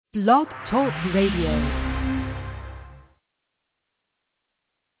Blog Talk Radio.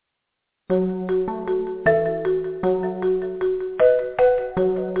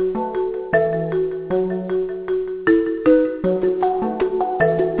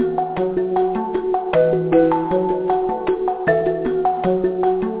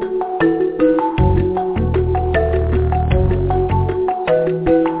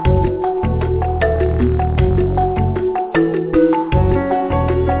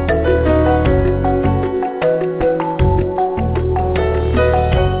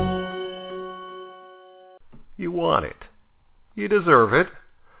 You deserve it,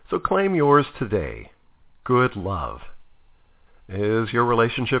 so claim yours today. Good love. Is your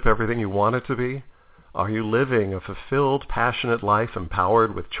relationship everything you want it to be? Are you living a fulfilled, passionate life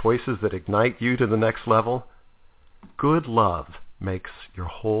empowered with choices that ignite you to the next level? Good love makes your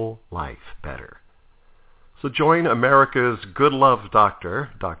whole life better. So join America's Good Love Doctor,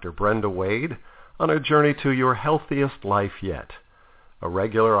 Dr. Brenda Wade, on a journey to your healthiest life yet. A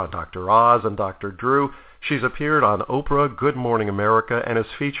regular on Dr. Oz and Dr. Drew, she's appeared on Oprah, Good Morning America, and is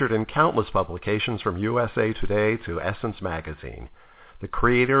featured in countless publications from USA Today to Essence Magazine. The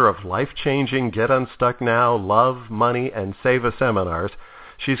creator of life-changing Get Unstuck Now, Love, Money, and Save a seminars,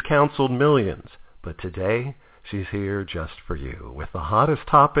 she's counseled millions. But today, she's here just for you with the hottest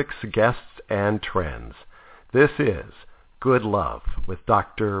topics, guests, and trends. This is Good Love with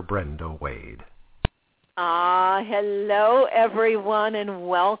Dr. Brenda Wade. Hello everyone and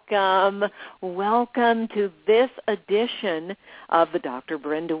welcome. Welcome to this edition of the Dr.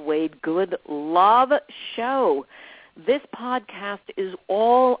 Brenda Wade Good Love Show. This podcast is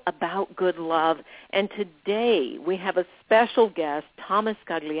all about good love, and today we have a special guest, Thomas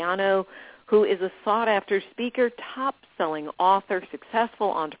Gagliano, who is a sought-after speaker, top-selling author,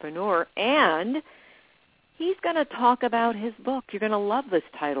 successful entrepreneur, and he's going to talk about his book. You're going to love this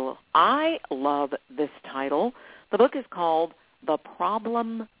title. I love this title. The book is called The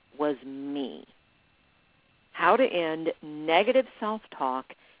Problem Was Me: How to End Negative Self-Talk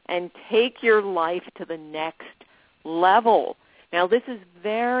and Take Your Life to the Next Level. Now, this is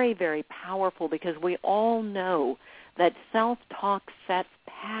very, very powerful because we all know that self-talk sets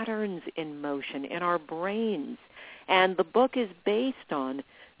patterns in motion in our brains. And the book is based on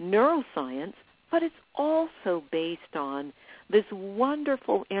neuroscience, but it's also based on this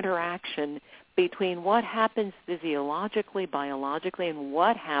wonderful interaction between what happens physiologically, biologically, and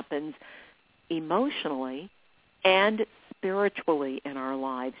what happens emotionally and spiritually in our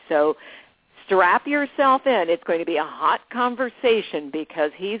lives. So strap yourself in. It's going to be a hot conversation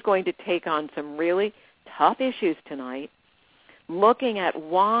because he's going to take on some really tough issues tonight, looking at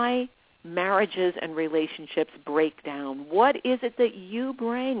why marriages and relationships break down. What is it that you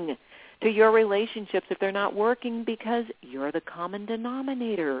bring to your relationships if they're not working because you're the common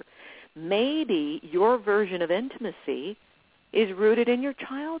denominator? Maybe your version of intimacy is rooted in your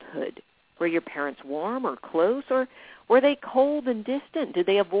childhood. Were your parents warm or close, or were they cold and distant? Did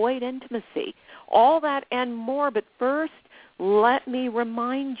they avoid intimacy? All that and more. But first, let me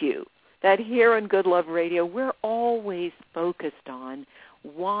remind you that here on Good Love Radio, we're always focused on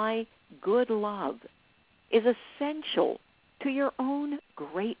why good love is essential to your own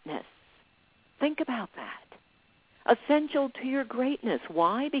greatness. Think about that. Essential to your greatness.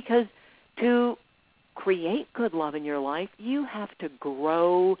 Why? Because to create good love in your life, you have to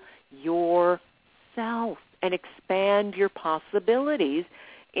grow yourself and expand your possibilities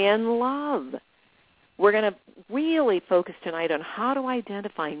in love. We're going to really focus tonight on how to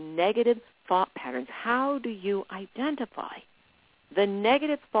identify negative thought patterns. How do you identify the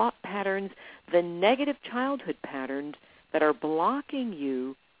negative thought patterns, the negative childhood patterns that are blocking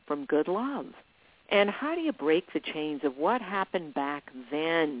you from good love? And how do you break the chains of what happened back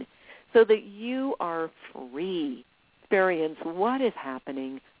then so that you are free to experience what is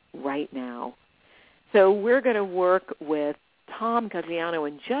happening right now? So we're going to work with Tom Gagliano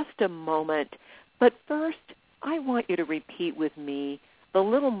in just a moment. But first, I want you to repeat with me the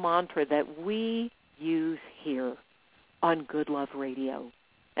little mantra that we use here on Good Love Radio.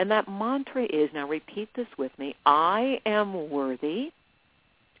 And that mantra is, now repeat this with me, I am worthy.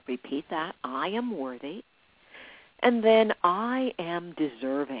 Repeat that. I am worthy. And then I am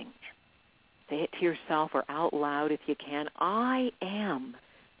deserving. Say it to yourself or out loud if you can. I am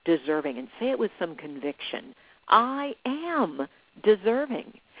deserving. And say it with some conviction. I am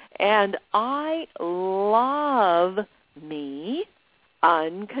deserving. And I love me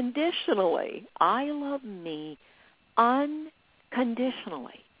unconditionally. I love me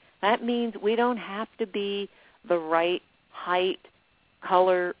unconditionally. That means we don't have to be the right height,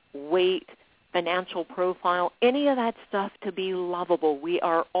 color, weight, financial profile, any of that stuff to be lovable. We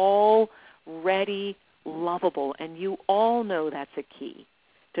are already lovable, and you all know that's a key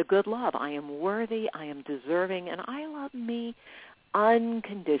to good love. I am worthy, I am deserving, and I love me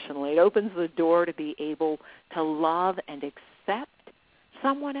unconditionally. It opens the door to be able to love and accept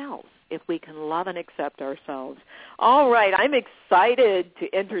someone else if we can love and accept ourselves. All right, I'm excited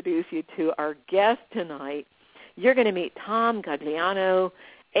to introduce you to our guest tonight. You're going to meet Tom Gagliano,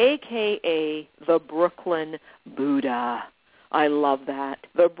 a.k.a. the Brooklyn Buddha. I love that,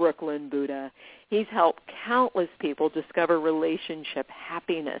 the Brooklyn Buddha. He's helped countless people discover relationship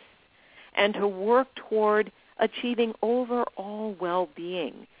happiness and to work toward achieving overall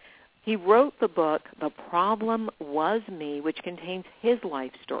well-being. He wrote the book, The Problem Was Me, which contains his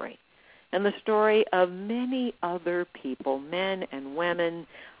life story and the story of many other people, men and women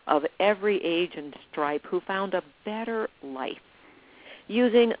of every age and stripe, who found a better life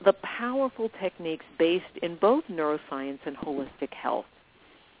using the powerful techniques based in both neuroscience and holistic health.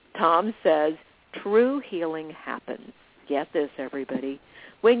 Tom says true healing happens. Get this, everybody.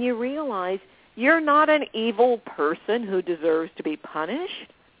 When you realize you're not an evil person who deserves to be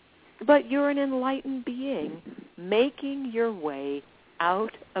punished, but you're an enlightened being making your way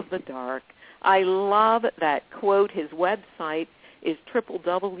out of the dark. I love that quote. His website is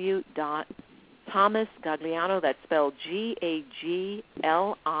www.thomasgagliano, that's spelled Gagliano,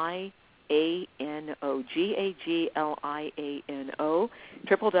 Gagliano,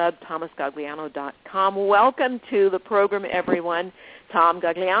 www.thomasgagliano.com. Welcome to the program, everyone. Tom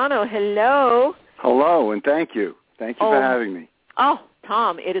Gagliano, hello. Hello, and thank you. Thank you for having me. Oh,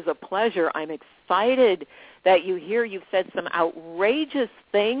 Tom, it is a pleasure. I'm excited that you're here. You've said some outrageous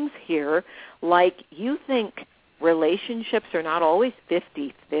things here, like you think relationships are not always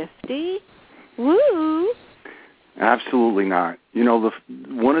 50-50. Woo! Absolutely not. You know,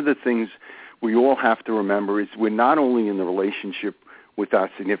 one of the things we all have to remember is we're not only in the relationship with our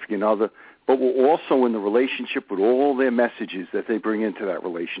significant other, but we're also in the relationship with all their messages that they bring into that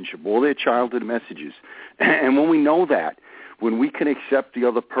relationship, all their childhood messages. And when we know that, when we can accept the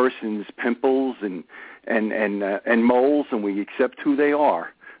other person's pimples and moles, and we accept who they are,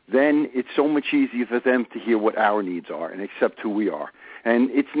 then it's so much easier for them to hear what our needs are and accept who we are.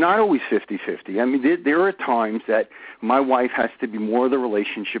 And it's not always 50-50. I mean, there are times that my wife has to be more of the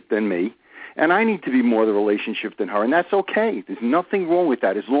relationship than me, and I need to be more of the relationship than her, and that's okay. There's nothing wrong with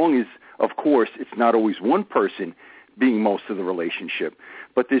that, as long as, of course, it's not always one person being most of the relationship.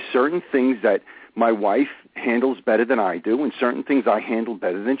 But there's certain things that my wife handles better than I do, and certain things I handle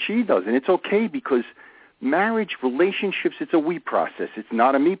better than she does. And it's okay, because marriage, relationships, it's a we process. It's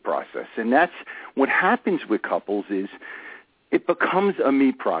not a me process. And that's what happens with couples is it becomes a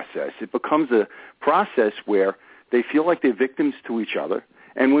me process. It becomes a process where they feel like they're victims to each other.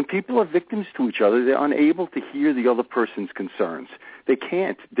 And when people are victims to each other, they're unable to hear the other person's concerns. They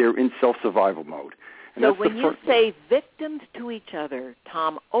can't. They're in self-survival mode. And so when you say victims to each other,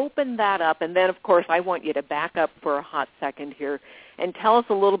 Tom, open that up. And then, of course, I want you to back up for a hot second here and tell us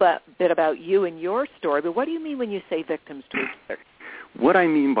a little bit about you and your story. But what do you mean when you say victims to each other? What I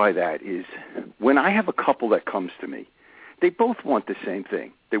mean by that is when I have a couple that comes to me, they both want the same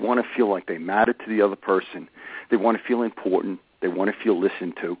thing. They want to feel like they matter to the other person. They want to feel important. They want to feel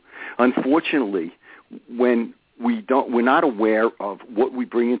listened to. Unfortunately, when we're not aware of what we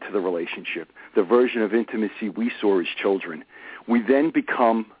bring into the relationship, the version of intimacy we saw as children, we then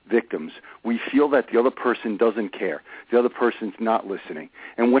become victims. We feel that the other person doesn't care. The other person's not listening.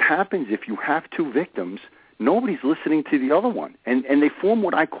 And what happens if you have two victims, nobody's listening to the other one. And they form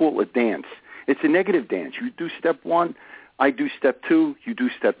what I call a dance. It's a negative dance. You do step one, I do step two, you do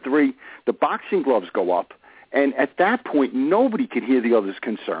step three. The boxing gloves go up. And at that point, nobody can hear the other's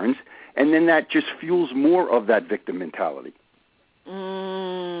concerns, and then that just fuels more of that victim mentality.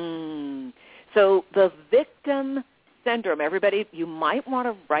 So the victim syndrome, everybody, you might want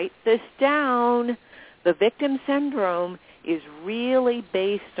to write this down. The victim syndrome is really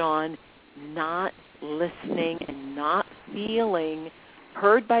based on not listening and not feeling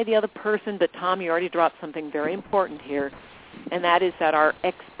heard by the other person. But, Tom, you already dropped something very important here, and that is that our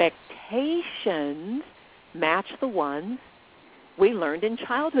expectations match the ones we learned in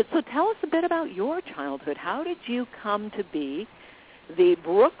childhood. So tell us a bit about your childhood. How did you come to be the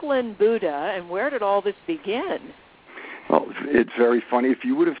Brooklyn Buddha, and where did all this begin? Well, it's very funny. If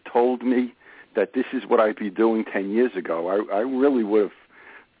you would have told me that this is what I'd be doing 10 years ago, I really would have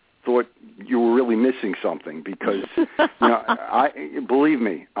thought you were really missing something, because believe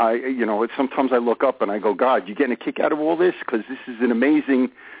me, sometimes I look up and I go, God, you getting a kick out of all this? Because this is an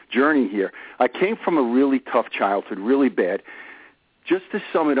amazing journey here. I came from a really tough childhood, really bad. just to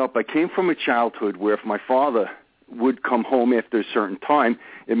sum it up, I came from a childhood where if my father would come home after a certain time,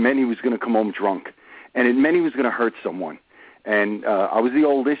 it meant he was going to come home drunk, and it meant he was going to hurt someone. And I was the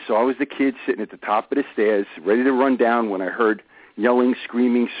oldest, so I was the kid sitting at the top of the stairs, ready to run down when I heard yelling,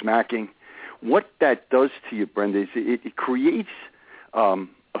 screaming, smacking. What that does to you, Brenda, is it creates a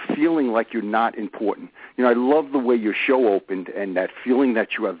feeling like you're not important. You know, I love the way your show opened and that feeling that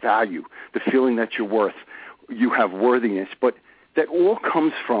you have value, the feeling that you have worthiness. But that all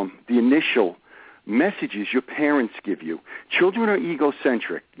comes from the initial messages your parents give you. Children are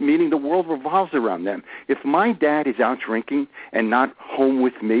egocentric, meaning the world revolves around them. If my dad is out drinking and not home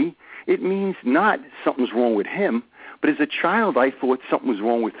with me, it means not something's wrong with him, but as a child I thought something was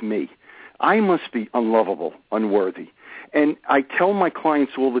wrong with me. I must be unlovable, unworthy. And I tell my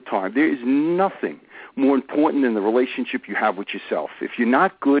clients all the time, there is nothing more important than the relationship you have with yourself. If you're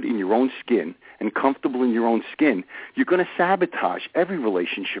not good in your own skin and comfortable in your own skin, you're going to sabotage every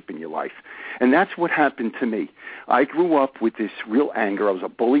relationship in your life. And that's what happened to me. I grew up with this real anger. I was a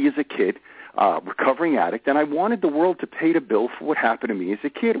bully as a kid, recovering addict, and I wanted the world to pay the bill for what happened to me as a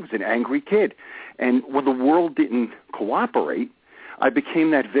kid. I was an angry kid. And when the world didn't cooperate, I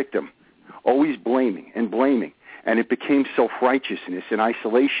became that victim, always blaming and blaming. And it became self-righteousness, and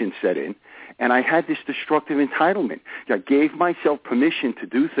isolation set in. And I had this destructive entitlement. I gave myself permission to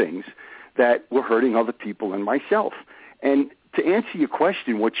do things that were hurting other people and myself. And to answer your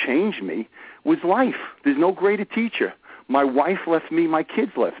question, what changed me was life. There's no greater teacher. My wife left me, my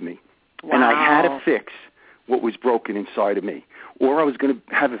kids left me. Wow. And I had to fix what was broken inside of me, or I was going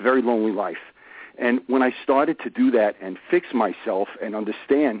to have a very lonely life. And when I started to do that and fix myself and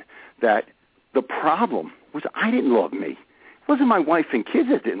understand that the problem was I didn't love me. It wasn't my wife and kids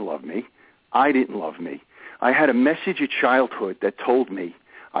that didn't love me. I didn't love me. I had a message at childhood that told me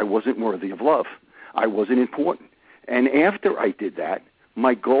I wasn't worthy of love. I wasn't important. And after I did that,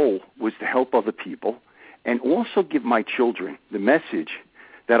 my goal was to help other people and also give my children the message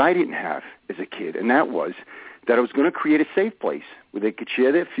that I didn't have as a kid, and that was that I was going to create a safe place where they could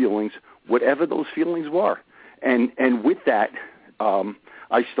share their feelings, whatever those feelings were. And with that,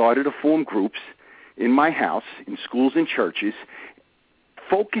 I started to form groups in my house, in schools and churches,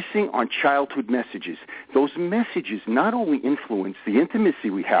 focusing on childhood messages. Those messages not only influence the intimacy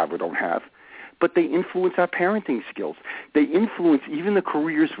we have or don't have, but they influence our parenting skills. They influence even the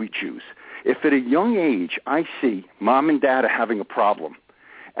careers we choose. If at a young age I see mom and dad are having a problem,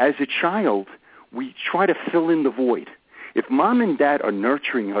 as a child, we try to fill in the void. If mom and dad are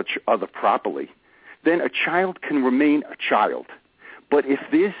nurturing each other properly, then a child can remain a child. But if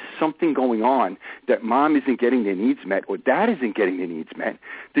there's something going on that mom isn't getting their needs met or dad isn't getting their needs met,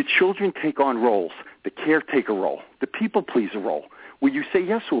 the children take on roles, the caretaker role, the people pleaser role, where you say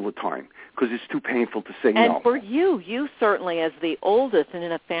yes all the time because it's too painful to say no. And for you certainly as the oldest and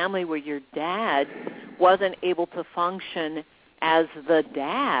in a family where your dad wasn't able to function as the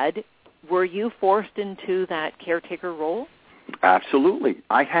dad, were you forced into that caretaker role? Absolutely.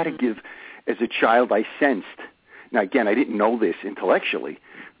 I had to give, as a child, I sensed. Now, again, I didn't know this intellectually.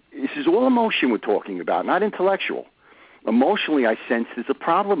 This is all emotion we're talking about, not intellectual. Emotionally, I sensed there's a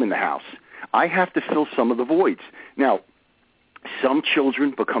problem in the house. I have to fill some of the voids. Now, some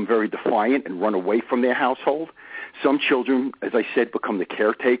children become very defiant and run away from their household. Some children, as I said, become the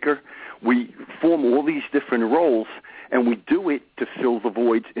caretaker. We form all these different roles, and we do it to fill the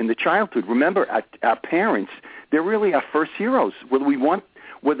voids in the childhood. Remember, our parents, they're really our first heroes.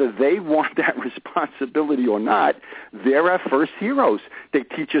 Whether they want that responsibility or not, they're our first heroes. They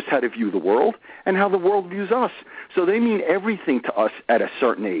teach us how to view the world and how the world views us. So they mean everything to us at a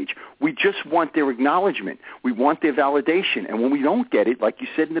certain age. We just want their acknowledgement. We want their validation. And when we don't get it, like you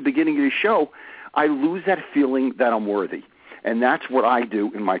said in the beginning of the show, I lose that feeling that I'm worthy. And that's what I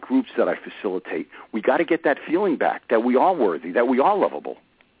do in my groups that I facilitate. We got to get that feeling back, that we are worthy, that we are lovable.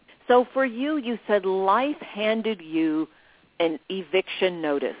 So for you said life handed you an eviction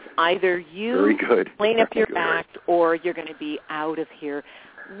notice. Either you clean up your act or you're going to be out of here.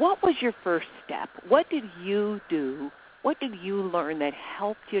 What was your first step? What did you do? What did you learn that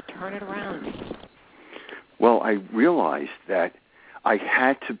helped you turn it around? Well, I realized that I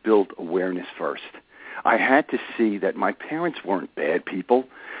had to build awareness first. I had to see that my parents weren't bad people.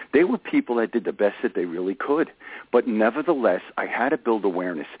 They were people that did the best that they really could. But nevertheless, I had to build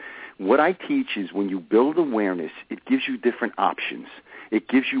awareness. What I teach is when you build awareness, it gives you different options. it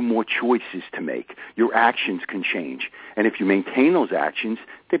gives you more choices to make. Your actions can change. And if you maintain those actions,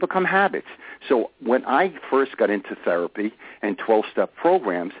 they become habits. So when I first got into therapy and 12-step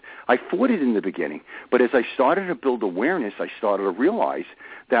programs, I fought it in the beginning. But as I started to build awareness, I started to realize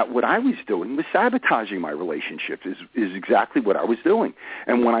that what I was doing was sabotaging my relationships, is exactly what I was doing.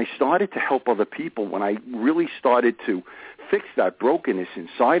 And when I started to help other people, when I really started to fix that brokenness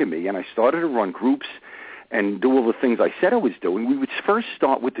inside of me, and I started to run groups and do all the things I said I was doing, we would first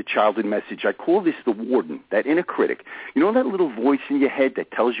start with the childhood message. I call this the warden, that inner critic. You know that little voice in your head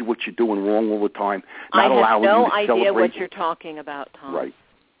that tells you what you're doing wrong all the time, not allowing you to celebrate? I have no idea what you're talking about, Tom. Right.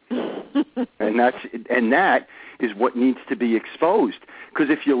 and that is what needs to be exposed. Because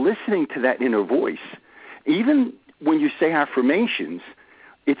if you're listening to that inner voice, even when you say affirmations,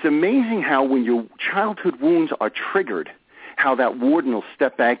 it's amazing how when your childhood wounds are triggered, how that warden will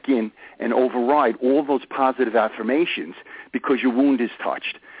step back in and override all those positive affirmations because your wound is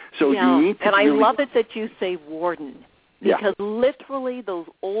touched. So you need to and I love it that you say warden, because literally those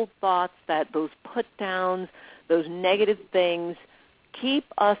old thoughts, those put downs, those negative things keep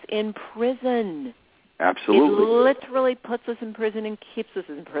us in prison. Absolutely. It literally puts us in prison and keeps us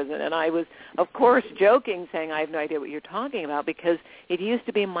in prison. And I was, of course, joking, saying I have no idea what you're talking about, because it used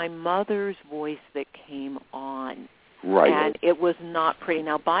to be my mother's voice that came on. Right. And it was not pretty.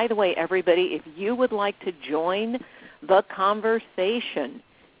 Now, by the way, everybody, if you would like to join the conversation,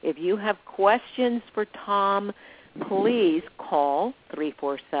 if you have questions for Tom, please call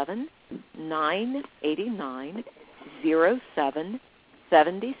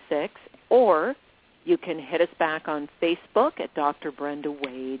 347-989-0776, or you can hit us back on Facebook at Dr. Brenda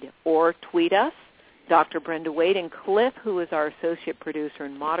Wade, or tweet us, Dr. Brenda Wade. And Cliff, who is our associate producer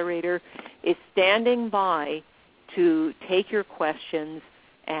and moderator, is standing by to take your questions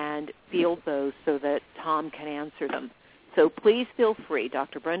and field those so that Tom can answer them. So please feel free,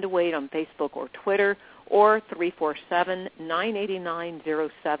 Dr. Brenda Wade on Facebook or Twitter, or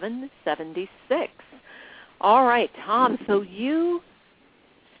 347-989-0776. All right, Tom, so you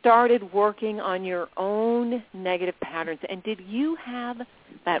started working on your own negative patterns, and did you have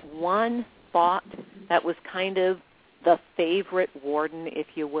that one thought that was kind of the favorite warden, if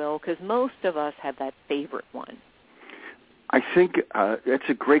you will? Because most of us have that favorite one. I think that's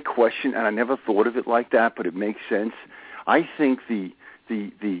a great question, and I never thought of it like that, but it makes sense. I think the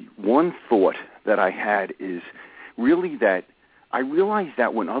one thought that I had is really that I realized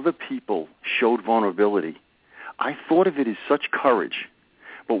that when other people showed vulnerability, I thought of it as such courage.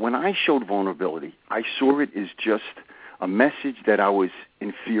 But when I showed vulnerability, I saw it as just a message that I was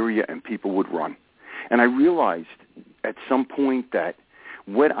inferior and people would run. And I realized at some point that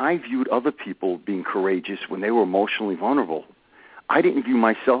when I viewed other people being courageous when they were emotionally vulnerable, I didn't view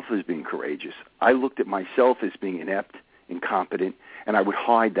myself as being courageous. I looked at myself as being inept, incompetent, and I would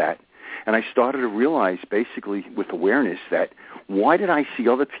hide that. And I started to realize, basically, with awareness, that why did I see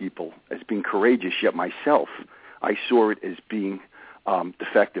other people as being courageous, yet myself, I saw it as being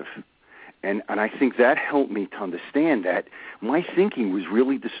defective. And I think that helped me to understand that my thinking was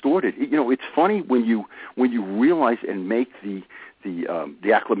really distorted. You know, it's funny when you realize and make the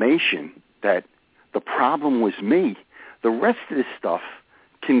acclamation that the problem was me, the rest of this stuff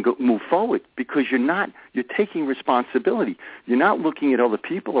can move forward, because you're taking responsibility. You're not looking at other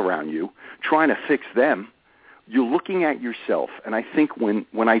people around you, trying to fix them. You're looking at yourself. And I think when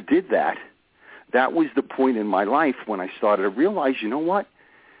I did that, that was the point in my life when I started to realize, you know what?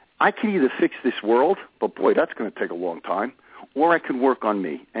 I can either fix this world, but boy, that's going to take a long time, or I can work on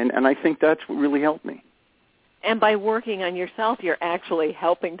me. And I think that's what really helped me. And by working on yourself, you're actually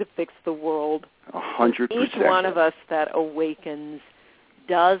helping to fix the world. 100%. Each one of us that awakens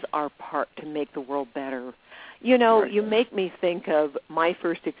does our part to make the world better. You know, Right. You make me think of my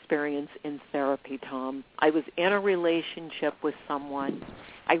first experience in therapy, Tom. I was in a relationship with someone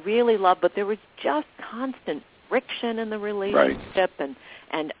I really loved, but there was just constant friction in the relationship, Right.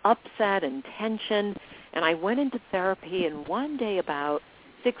 and upset and tension. And I went into therapy, and one day about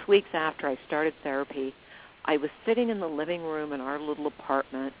 6 weeks after I started therapy, I was sitting in the living room in our little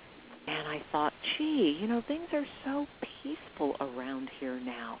apartment, and I thought, gee, you know, things are so peaceful around here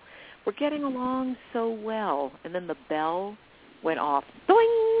now. We're getting along so well. And then the bell went off.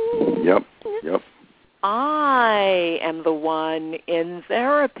 Doing! Yep. I am the one in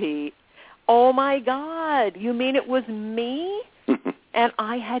therapy. Oh, my God. You mean it was me? And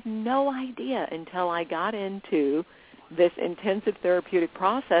I had no idea until I got into this intensive therapeutic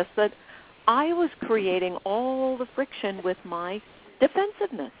process that I was creating all the friction with my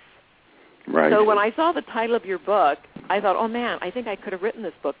defensiveness. Right. So when I saw the title of your book, I thought, oh man, I think I could have written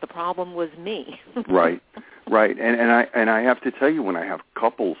this book. The problem was me. Right. And I have to tell you, when I have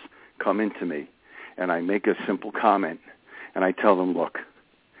couples come into me and I make a simple comment and I tell them, look,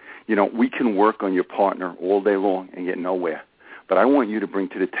 we can work on your partner all day long and get nowhere, but I want you to bring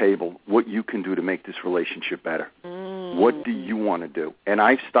to the table what you can do to make this relationship better. What do you want to do? And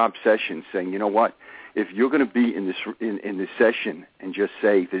I've stopped sessions saying, you know what? If you're going to be in this session and just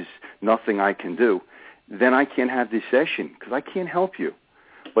say there's nothing I can do, then I can't have this session because I can't help you.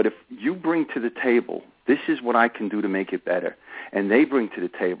 But if you bring to the table, this is what I can do to make it better, and they bring to the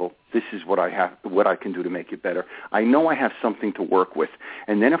table, this is what I can do to make it better, I know I have something to work with.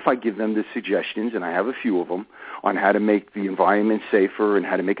 And then if I give them the suggestions, and I have a few of them, on how to make the environment safer and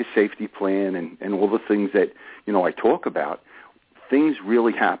how to make a safety plan and all the things that, I talk about, things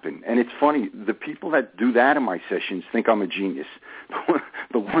really happen. And it's funny, the people that do that in my sessions think I'm a genius.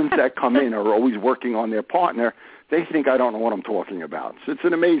 The ones that come in are always working on their partner. They think I don't know what I'm talking about. So it's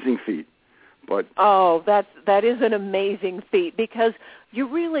an amazing feat. But that is an amazing feat, because you're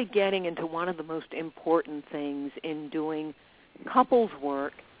really getting into one of the most important things in doing couples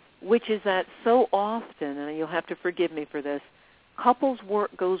work, which is that so often, and you'll have to forgive me for this, couples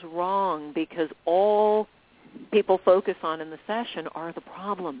work goes wrong because all people focus on in the session are the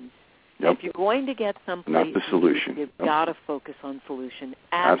problems. Yep. If you're going to get someplace, not the solution. You've got to focus on solution.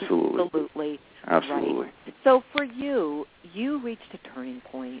 Absolutely. Right. So for you reached a turning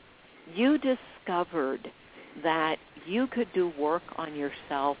point. You discovered that you could do work on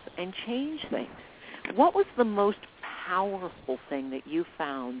yourself and change things. What was the most powerful thing that you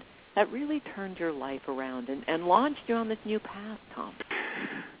found that really turned your life around and launched you on this new path, Tom?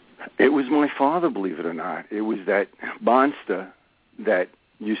 It was my father, believe it or not. It was that monster that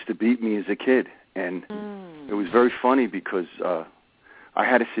used to beat me as a kid. And it was very funny because I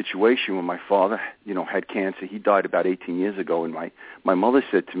had a situation where my father, had cancer. He died about 18 years ago. And my mother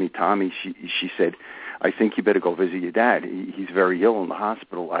said to me, Tommy, she said, I think you better go visit your dad. He's very ill in the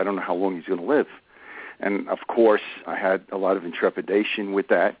hospital. I don't know how long he's going to live. And, of course, I had a lot of intrepidation with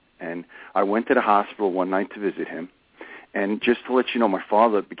that. And I went to the hospital one night to visit him. And just to let you know, my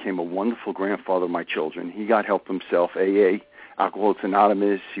father became a wonderful grandfather of my children. He got help himself, AA, Alcoholics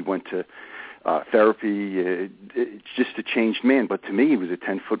Anonymous. He went to therapy, just a changed man. But to me, he was a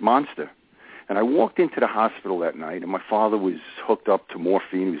 10-foot monster. And I walked into the hospital that night, and my father was hooked up to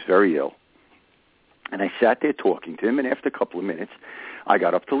morphine. He was very ill. And I sat there talking to him, and after a couple of minutes, I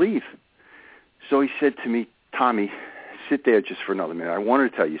got up to leave. So he said to me, Tommy, sit there just for another minute. I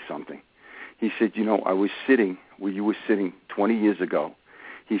wanted to tell you something. He said, I was sitting where you were sitting 20 years ago.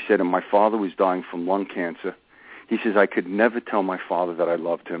 He said, and my father was dying from lung cancer. He says, I could never tell my father that I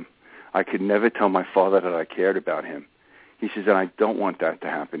loved him. I could never tell my father that I cared about him. He says, and I don't want that to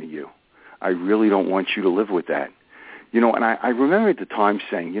happen to you. I really don't want you to live with that. And I remember at the time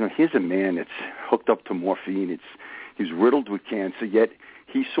saying, here's a man that's hooked up to morphine. He's riddled with cancer, yet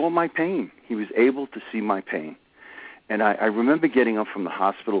he saw my pain. He was able to see my pain. And I remember getting up from the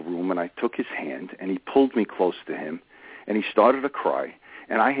hospital room, and I took his hand, and he pulled me close to him, and he started to cry.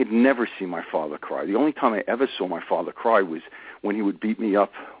 And I had never seen my father cry. The only time I ever saw my father cry was when he would beat me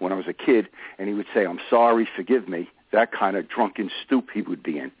up when I was a kid, and he would say, I'm sorry, forgive me, that kind of drunken stoop he would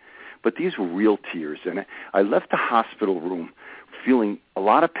be in. But these were real tears. And I left the hospital room feeling a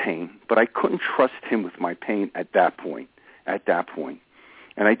lot of pain, but I couldn't trust him with my pain at that point.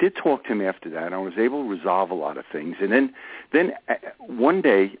 And I did talk to him after that, and I was able to resolve a lot of things. And then one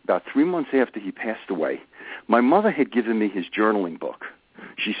day, about 3 months after he passed away, my mother had given me his journaling book.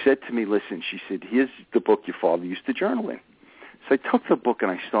 She said to me, listen, she said, here's the book your father used to journal in. So I took the book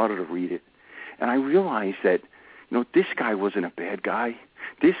and I started to read it. And I realized that, this guy wasn't a bad guy.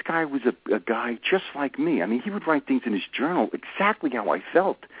 This guy was a guy just like me. I mean, he would write things in his journal exactly how I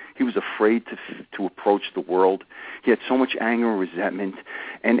felt. He was afraid to approach the world. He had so much anger and resentment.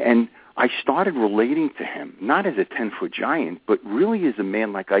 And I started relating to him, not as a 10-foot giant, but really as a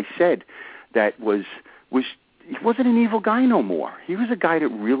man, like I said, that was he wasn't an evil guy no more. He was a guy that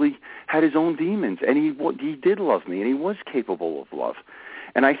really had his own demons, and he did love me, and he was capable of love.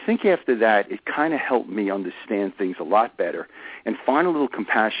 And I think after that, it kind of helped me understand things a lot better and find a little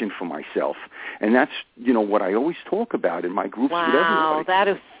compassion for myself. And that's, what I always talk about in my groups with everybody. Wow, that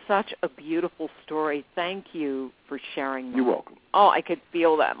is such a beautiful story. Thank you for sharing that. You're welcome. Oh, I could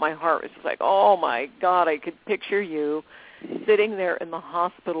feel that. My heart was just like, oh, my God, I could picture you sitting there in the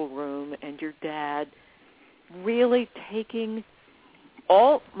hospital room and your dad really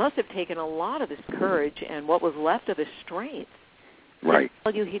must have taken a lot of his courage and what was left of his strength. Right.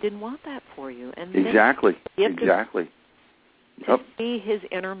 To tell you he didn't want that for you. And exactly. to see his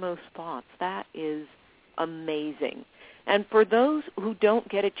innermost thoughts. That is amazing. And for those who don't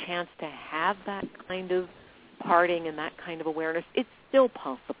get a chance to have that kind of parting and that kind of awareness, it's still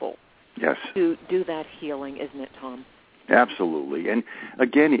possible to do that healing, isn't it, Tom? Absolutely. And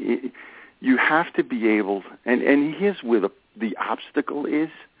again, you have to be able, and here's where the obstacle is.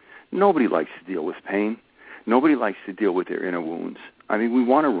 Nobody likes to deal with pain. Nobody likes to deal with their inner wounds. I mean, we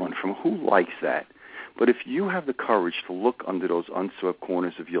want to run from who likes that? But if you have the courage to look under those unswept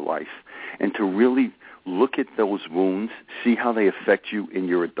corners of your life and to really look at those wounds, see how they affect you in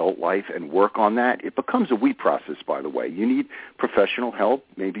your adult life and work on that, it becomes a we process, by the way. You need professional help.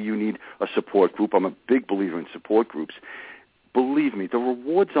 Maybe you need a support group. I'm a big believer in support groups. Believe me, the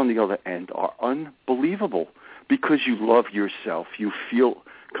rewards on the other end are unbelievable because you love yourself. You feel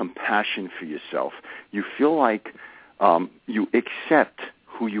compassion for yourself. You feel like you accept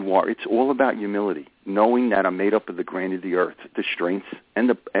who you are. It's all about humility, knowing that I'm made up of the grain of the earth, the strengths and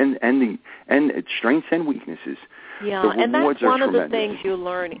strengths and weaknesses. Yeah, and that's one of the things you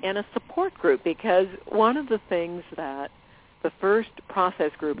learn in a support group, because one of the things that the first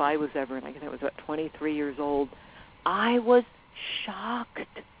process group I was ever in, I guess I was about 23 years old, I was shocked.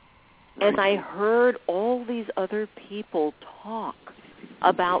 And I heard all these other people talk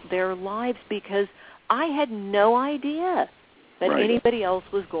about their lives because I had no idea that anybody else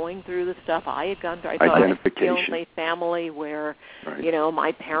was going through the stuff I had gone through. I thought I was the only family where,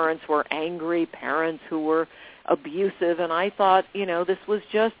 my parents were angry parents who were abusive, and I thought, this was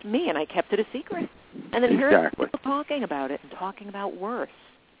just me, and I kept it a secret. And then here's people talking about it and talking about worse.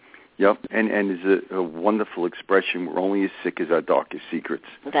 Yep, and there's a wonderful expression, we're only as sick as our darkest secrets.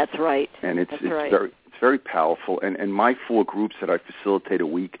 That's right. And it's very powerful. And my 4 groups that I facilitate a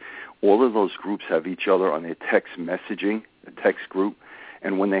week, all of those groups have each other on their text messaging, a text group,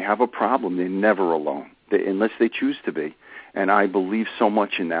 and when they have a problem, they're never alone, unless they choose to be. And I believe so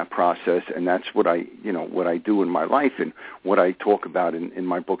much in that process, and that's what I do in my life, and what I talk about in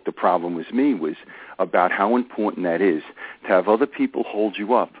my book, The Problem Was Me, was about how important that is, to have other people hold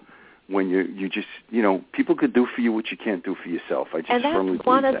you up when you just, people could do for you what you can't do for yourself. I just firmly believe that. And that's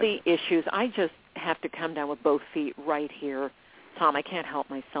one of the issues. I just have to come down with both feet right here, Tom. I can't help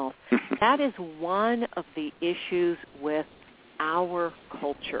myself. That is one of the issues with our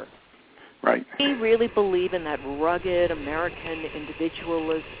culture. Right. We really believe in that rugged American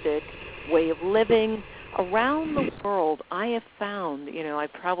individualistic way of living. Around the world, I have found,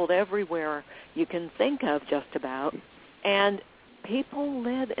 I've traveled everywhere you can think of just about, and people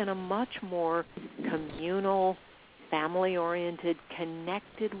live in a much more communal, family-oriented,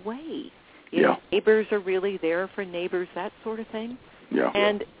 connected way. Neighbors are really there for neighbors, that sort of thing. Yeah.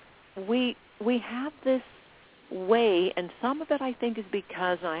 And we have this way, and some of it I think is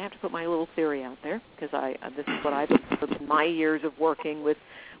because, and I have to put my little theory out there, because this is what I've observed in my years of working with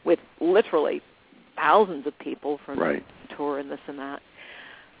literally thousands of people from the tour and this and that.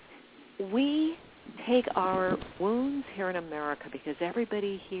 We take our wounds here in America because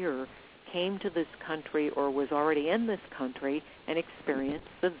everybody here came to this country or was already in this country and experienced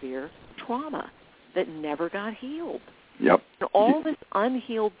severe trauma that never got healed. Yep. And all this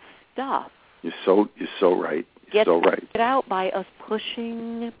unhealed stuff. You're so right. Get out by us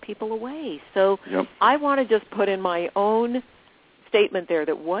pushing people away. So I want to just put in my own statement there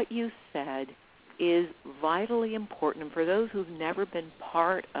that what you said is vitally important. And for those who've never been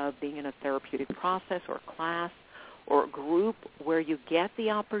part of being in a therapeutic process or class or a group where you get the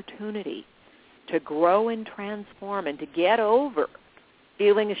opportunity to grow and transform and to get over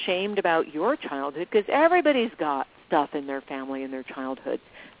feeling ashamed about your childhood, because everybody's got stuff in their family and their childhood.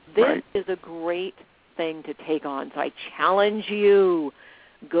 This is a great thing to take on. So I challenge you,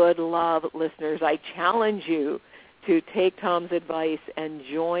 good love listeners, I challenge you to take Tom's advice and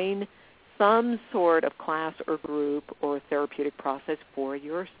join some sort of class or group or therapeutic process for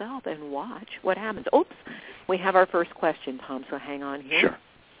yourself and watch what happens. Oops, we have our first question, Tom, so hang on here. Sure.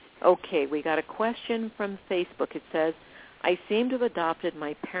 Okay, we got a question from Facebook. It says, I seem to have adopted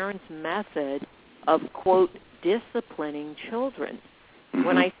my parents' method of, quote, disciplining children. Mm-hmm.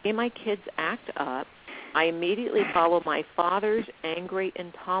 When I see my kids act up, I immediately follow my father's angry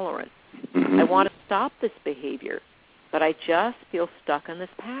intolerance. Mm-hmm. I want to stop this behavior, but I just feel stuck in this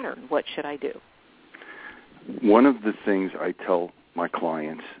pattern. What should I do? One of the things I tell my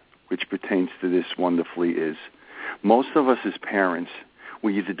clients, which pertains to this wonderfully, is most of us as parents,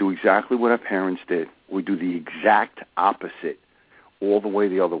 we either do exactly what our parents did, or we do the exact opposite all the way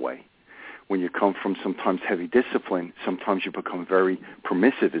the other way. when you come from sometimes heavy discipline, sometimes you become very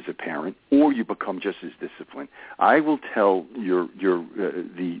permissive as a parent, or you become just as disciplined. I will tell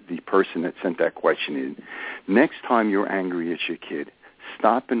the person that sent that question in, next time you're angry at your kid,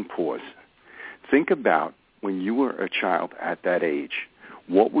 stop and pause. Think about when you were a child at that age,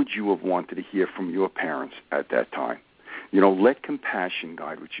 what would you have wanted to hear from your parents at that time? Let compassion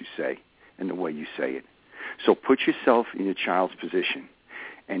guide what you say and the way you say it. So put yourself in your child's position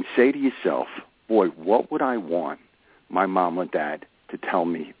and say to yourself, boy, what would I want my mom or dad to tell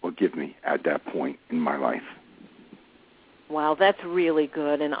me or give me at that point in my life? Wow, that's really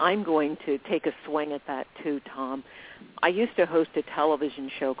good, and I'm going to take a swing at that too, Tom. I used to host a television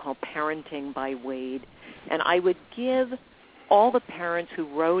show called Parenting by Wade, and I would give all the parents who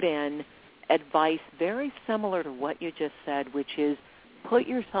wrote in advice very similar to what you just said, which is put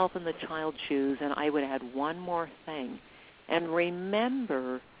yourself in the child's shoes, and I would add one more thing. And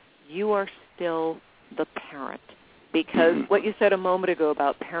remember, you are still the parent. Because what you said a moment ago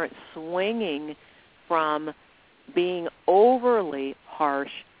about parents swinging from being overly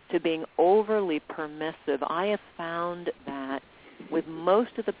harsh to being overly permissive, I have found that with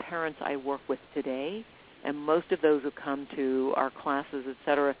most of the parents I work with today, and most of those who come to our classes, et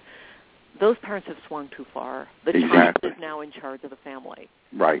cetera, those parents have swung too far. The child is now in charge of the family.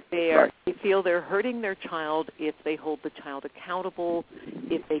 Right. They feel they're hurting their child if they hold the child accountable,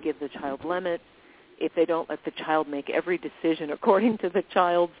 if they give the child limits, if they don't let the child make every decision according to the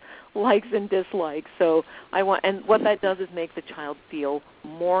child's likes and dislikes. So and what that does is make the child feel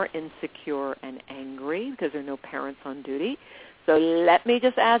more insecure and angry because there are no parents on duty. So let me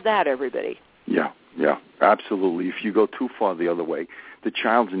just add that, everybody. Yeah, absolutely. If you go too far the other way, the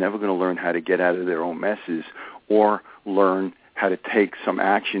child's never going to learn how to get out of their own messes or learn how to take some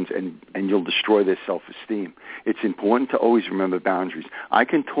actions, and you'll destroy their self-esteem. It's important to always remember boundaries. I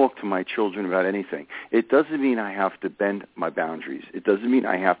can talk to my children about anything. It doesn't mean I have to bend my boundaries. It doesn't mean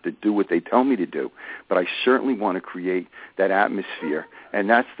I have to do what they tell me to do, but I certainly want to create that atmosphere, and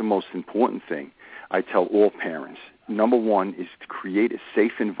that's the most important thing I tell all parents. Number one is to create a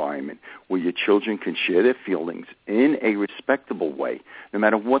safe environment where your children can share their feelings in a respectable way, no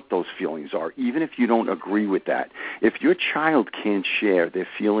matter what those feelings are, even if you don't agree with that. If your child can't share their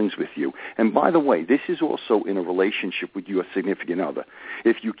feelings with you, and by the way, this is also in a relationship with your significant other.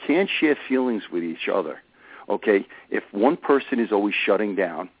 If you can't share feelings with each other, okay, if one person is always shutting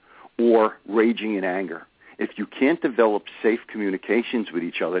down or raging in anger, if you can't develop safe communications with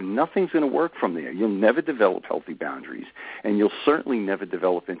each other, nothing's going to work from there. You'll never develop healthy boundaries, and you'll certainly never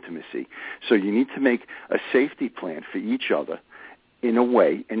develop intimacy. So you need to make a safety plan for each other in a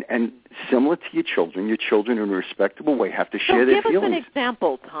way, and similar to your children in a respectable way have to share their feelings. Give us an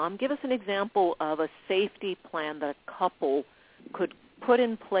example, Tom. Give us an example of a safety plan that a couple could put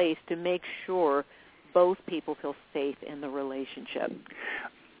in place to make sure both people feel safe in the relationship.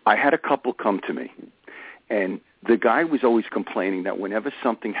 I had a couple come to me. And the guy was always complaining that whenever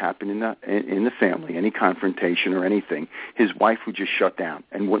something happened in the family, any confrontation or anything, his wife would just shut down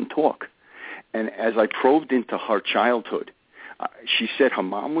and wouldn't talk. And as I probed into her childhood, she said her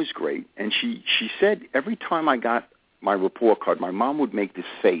mom was great. And she said every time I got my report card, my mom would make this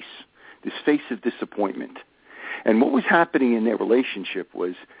face of disappointment. And what was happening in their relationship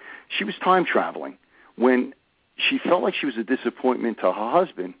was she was time traveling. When she felt like she was a disappointment to her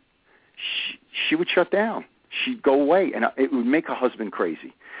husband, she would shut down. She'd go away, and it would make her husband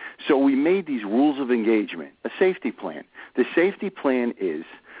crazy. So we made these rules of engagement, a safety plan. The safety plan is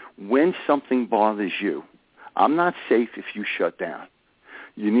when something bothers you, I'm not safe if you shut down.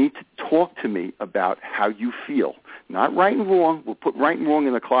 You need to talk to me about how you feel. Not right and wrong. We'll put right and wrong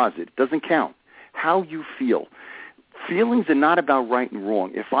in the closet. It doesn't count. How you feel. Feelings are not about right and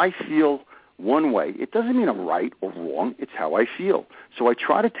wrong. If I feel one way, it doesn't mean I'm right or wrong. It's how I feel. So I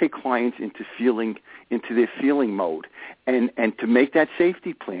try to take clients into their feeling mode and to make that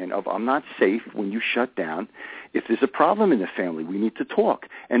safety plan of I'm not safe when you shut down. If there's a problem in the family, we need to talk.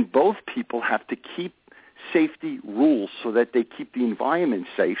 And both people have to keep safety rules so that they keep the environment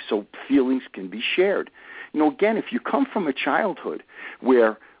safe so feelings can be shared. Again, if you come from a childhood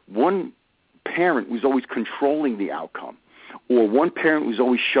where one parent was always controlling the outcome, or one parent was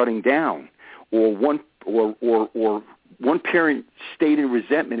always shutting down, or one parent stayed in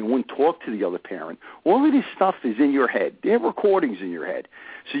resentment and wouldn't talk to the other parent. All of this stuff is in your head. There are recordings in your head.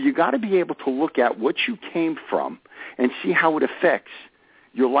 So you got to be able to look at what you came from and see how it affects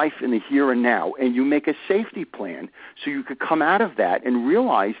your life in the here and now. And you make a safety plan so you could come out of that and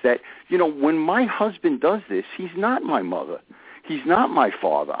realize that, when my husband does this, he's not my mother. He's not my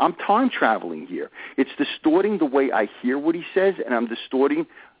father. I'm time traveling here. It's distorting the way I hear what he says, and I'm distorting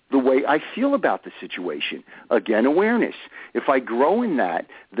the way I feel about the situation. Again, awareness. If I grow in that,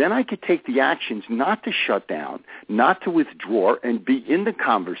 then I could take the actions not to shut down, not to withdraw, and be in the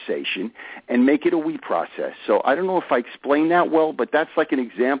conversation and make it a we process. So I don't know if I explained that well, but that's like an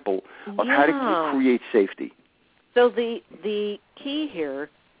example of how to create safety. So the key here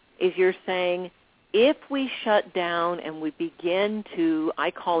is you're saying if we shut down and we begin to,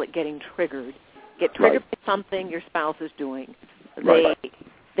 I call it getting triggered, get triggered by something your spouse is doing.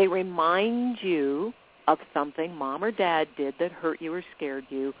 They remind you of something mom or dad did that hurt you or scared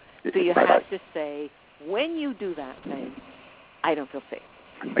you. So you have to say, when you do that thing, I don't feel safe.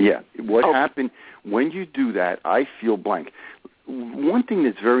 Yeah. What happened when you do that, I feel blank. One thing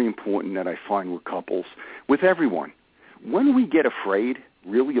that's very important that I find with couples, with everyone, when we get afraid,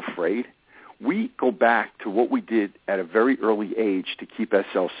 really afraid, we go back to what we did at a very early age to keep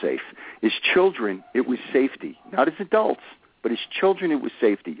ourselves safe. As children, it was safety. Not as adults, but as children, it was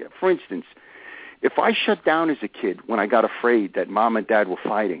safety. For instance, if I shut down as a kid when I got afraid that mom and dad were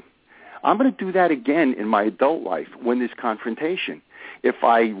fighting, I'm going to do that again in my adult life when there's confrontation. If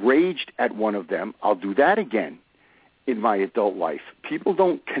I raged at one of them, I'll do that again in my adult life. People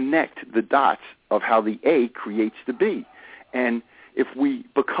don't connect the dots of how the A creates the B. And if we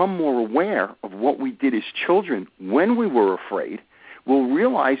become more aware of what we did as children when we were afraid, we'll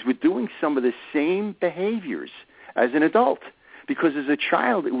realize we're doing some of the same behaviors as an adult. Because as a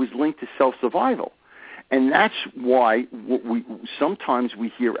child, it was linked to self-survival. And that's why sometimes we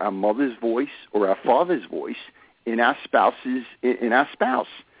hear our mother's voice or our father's voice in our spouse.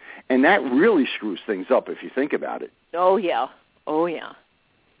 And that really screws things up if you think about it. Oh, yeah.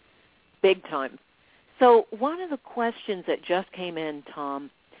 Big time. So one of the questions that just came in, Tom,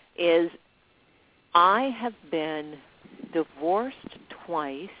 is I have been divorced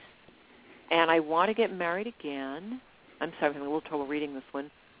twice, and I want to get married again. I'm sorry, I'm having a little trouble reading this one.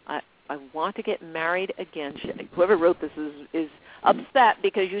 I want to get married again. Whoever wrote this is upset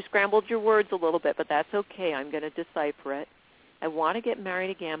because you scrambled your words a little bit, but that's okay. I'm going to decipher it. I want to get married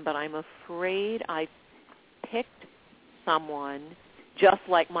again, but I'm afraid I picked someone just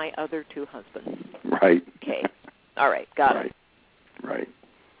like my other two husbands. Right. Okay. All right. Got it. Right.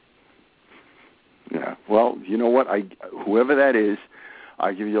 Yeah. Well, you know what? Whoever that is,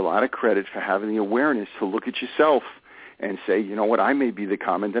 I give you a lot of credit for having the awareness to look at yourself and say, you know what, I may be the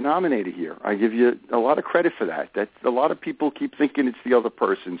common denominator here. I give you a lot of credit for that. That a lot of people keep thinking it's the other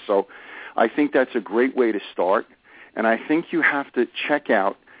person. So I think that's a great way to start. And I think you have to check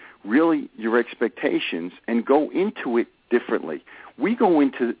out really your expectations and go into it differently. We go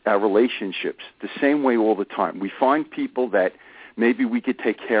into our relationships the same way all the time. We find people that maybe we could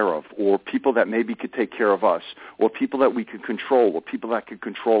take care of, or people that maybe could take care of us, or people that we could control, or people that could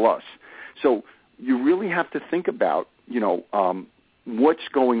control us. So you really have to think about, what's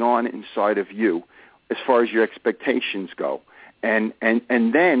going on inside of you as far as your expectations go, and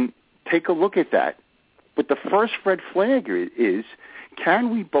then take a look at that. But the first red flag is,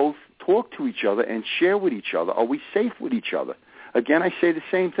 can we both talk to each other and share with each other? Are we safe with each other? Again, I say the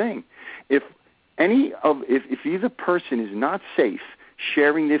same thing. If either person is not safe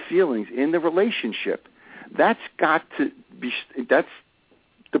sharing their feelings in the relationship, that's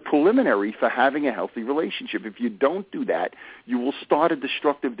the preliminary for having a healthy relationship. If you don't do that, you will start a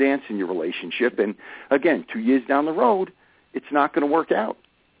destructive dance in your relationship. And again, 2 years down the road, it's not going to work out.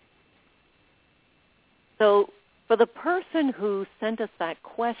 So for the person who sent us that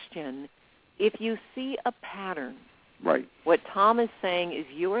question, if you see a pattern, right, what Tom is saying is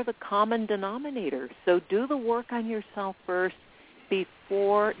you are the common denominator. So do the work on yourself first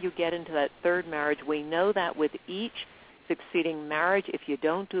before you get into that third marriage. We know that with each succeeding marriage, if you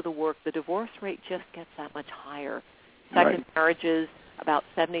don't do the work, the divorce rate just gets that much higher. Second marriages, about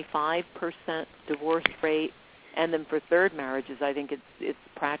 75% divorce rate, and then for third marriages, I think it's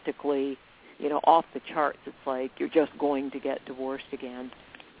practically, off the charts. It's like you're just going to get divorced again.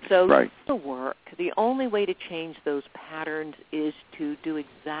 So the work, the only way to change those patterns is to do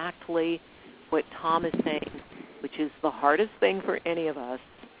exactly what Tom is saying, which is the hardest thing for any of us,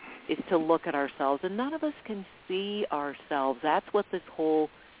 is to look at ourselves. And none of us can see ourselves. That's what this whole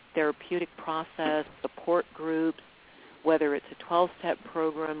therapeutic process, support groups, whether it's a 12-step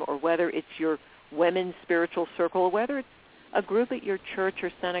program or whether it's your women's spiritual circle or whether it's a group at your church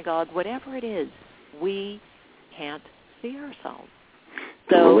or synagogue, whatever it is, we can't see ourselves.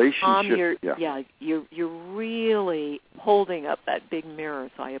 So, Tom, you're really holding up that big mirror,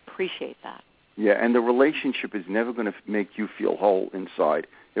 so I appreciate that. Yeah, and the relationship is never going to make you feel whole inside.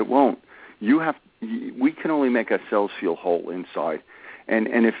 It won't. We can only make ourselves feel whole inside. And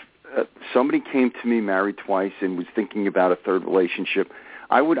if somebody came to me married twice and was thinking about a third relationship,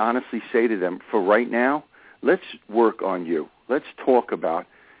 I would honestly say to them, for right now, let's work on you. Let's talk about,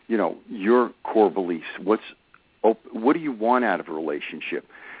 your core beliefs. What do you want out of a relationship?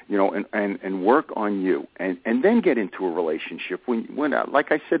 And work on you, and then get into a relationship when,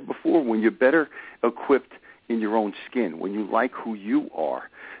 like I said before, when you're better equipped in your own skin, when you like who you are,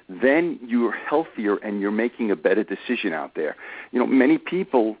 then you're healthier and you're making a better decision out there. Many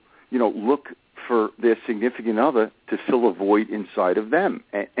people, look for their significant other to fill a void inside of them,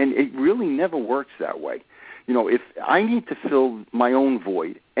 and it really never works that way. If I need to fill my own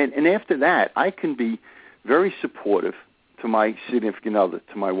void, and after that, I can be very supportive to my significant other,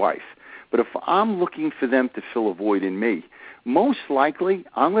 to my wife. But if I'm looking for them to fill a void in me, most likely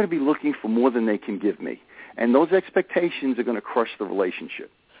I'm going to be looking for more than they can give me. And those expectations are going to crush the relationship.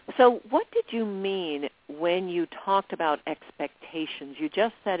 So what did you mean when you talked about expectations? You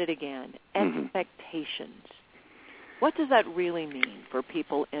just said it again, expectations. What does that really mean for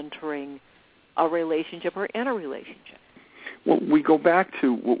people entering a relationship or in a relationship? Well, we go back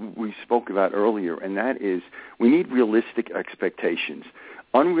to what we spoke about earlier, and that is we need realistic expectations.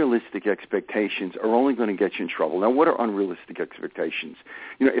 Unrealistic expectations are only going to get you in trouble. Now, what are unrealistic expectations?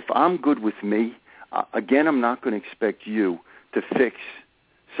 If I'm good with me, again, I'm not going to expect you to fix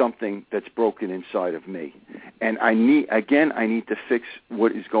something that's broken inside of me. And I need to fix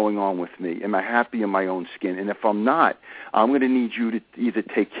what is going on with me. Am I happy in my own skin? And if I'm not, I'm going to need you to either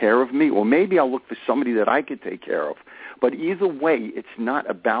take care of me, or maybe I'll look for somebody that I could take care of. But either way, it's not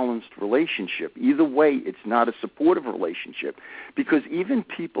a balanced relationship. Either way, it's not a supportive relationship. Because even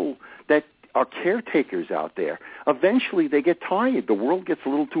people that are caretakers out there, eventually they get tired. The world gets a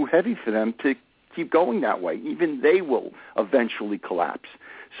little too heavy for them to keep going that way. Even they will eventually collapse.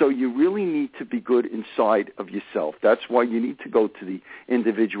 So you really need to be good inside of yourself. That's why you need to go to the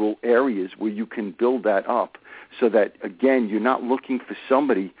individual areas where you can build that up, so that, again, you're not looking for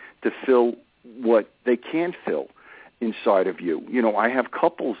somebody to fill what they can't fill inside of you. I have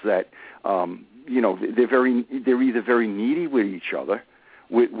couples that, they're either very needy with each other,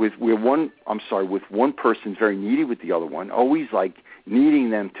 with one person's very needy with the other one, always like needing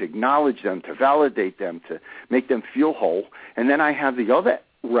them to acknowledge them, to validate them, to make them feel whole. And then I have the other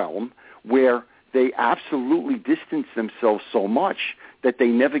realm where they absolutely distance themselves so much that they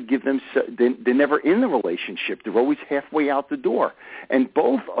never they're never in the relationship. They're always halfway out the door. And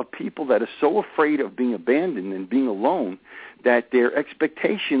both are people that are so afraid of being abandoned and being alone that their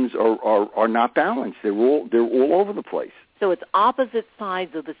expectations are not balanced. They're all over the place. So it's opposite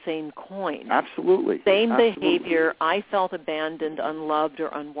sides of the same coin. Absolutely. Same Absolutely. behavior. I felt abandoned, unloved, or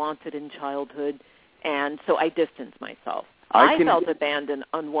unwanted in childhood, and so I distanced myself. I felt abandoned,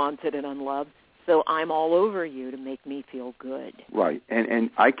 unwanted, and unloved, so I'm all over you to make me feel good. Right. And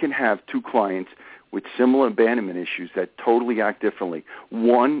I can have two clients with similar abandonment issues that totally act differently.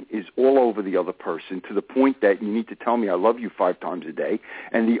 One is all over the other person to the point that you need to tell me I love you 5 times a day,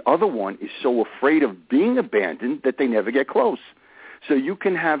 and the other one is so afraid of being abandoned that they never get close. So you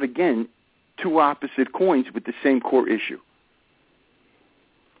can have, again, two opposite coins with the same core issue.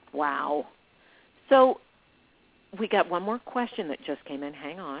 Wow. So we got one more question that just came in.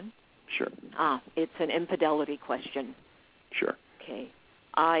 Hang on. Sure. It's an infidelity question. Sure. Okay.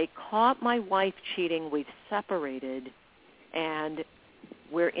 I caught my wife cheating. We've separated, and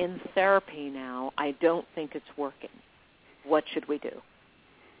we're in therapy now. I don't think it's working. What should we do?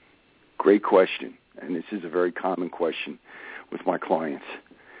 Great question, and this is a very common question with my clients.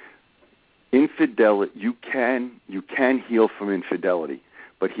 Infidelity, you can heal from infidelity,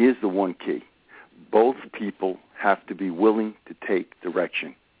 but here's the one key. Both people have to be willing to take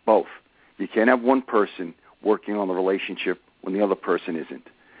direction. Both. You can't have one person working on the relationship when the other person isn't.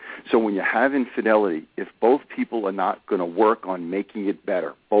 So when you have infidelity, if both people are not going to work on making it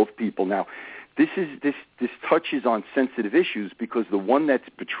better, both people. Now, this touches on sensitive issues because the one that's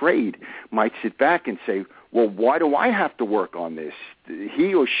betrayed might sit back and say, well, why do I have to work on this?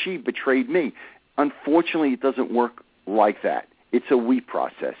 He or she betrayed me. Unfortunately, it doesn't work like that. It's a we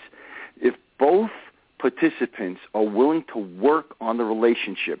process. If both participants are willing to work on the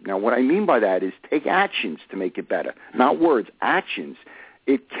relationship. Now, what I mean by that is take actions to make it better, not words, actions.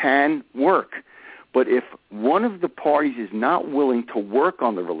 It can work. But if one of the parties is not willing to work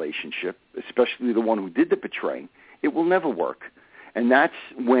on the relationship, especially the one who did the betraying, it will never work. And that's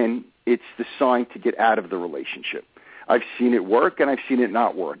when it's the sign to get out of the relationship. I've seen it work and I've seen it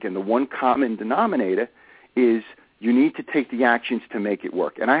not work. And the one common denominator is you need to take the actions to make it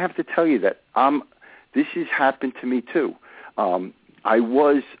work. And I have to tell you that this has happened to me too. I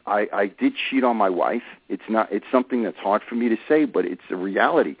did cheat on my wife. It's something that's hard for me to say, but it's a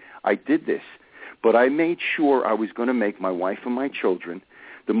reality. I did this. But I made sure I was going to make my wife and my children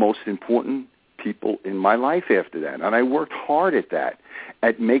the most important people in my life after that. And I worked hard at that,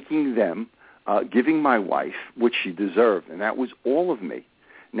 at making them, giving my wife what she deserved, and that was all of me.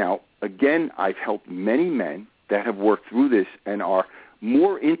 Now, again, I've helped many men that have worked through this and are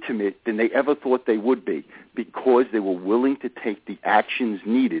more intimate than they ever thought they would be because they were willing to take the actions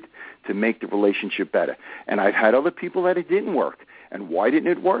needed to make the relationship better. And I've had other people that it didn't work. And why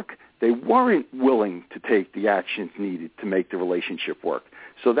didn't it work? They weren't willing to take the actions needed to make the relationship work.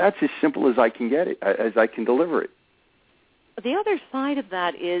 So that's as simple as I can get it, as I can deliver it. The other side of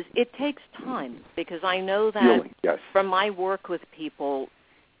that is it takes time, because I know that Really? Yes. from my work with people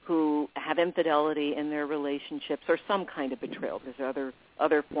who have infidelity in their relationships or some kind of betrayal. There's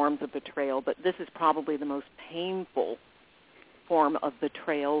other forms of betrayal, but this is probably the most painful form of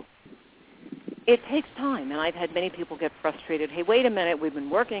betrayal. It takes time, and I've had many people get frustrated. Hey, wait a minute, we've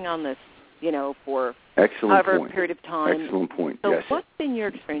been working on this, for however period of time. Excellent point. So yes. What's been your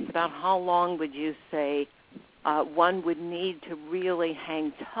experience about how long would you say one would need to really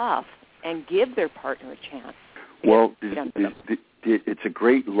hang tough and give their partner a chance? Well, it's a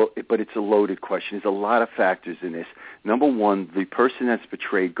great, but it's a loaded question. There's a lot of factors in this. Number one, the person that's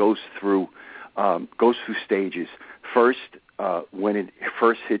betrayed goes through stages. First, when it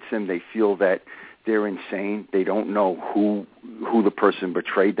first hits them, they feel that they're insane. They don't know who the person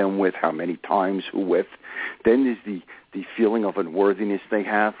betrayed them with, how many times, who with. Then there's the feeling of unworthiness they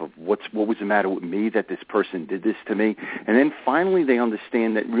have of what was the matter with me that this person did this to me. And then finally they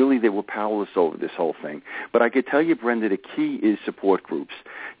understand that really they were powerless over this whole thing. But I could tell you, Brenda, the key is support groups.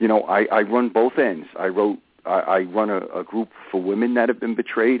 I run both ends. I run a group for women that have been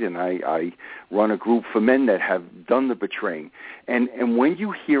betrayed, and I run a group for men that have done the betraying. And when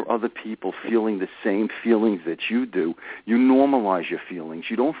you hear other people feeling the same feelings that you do, you normalize your feelings.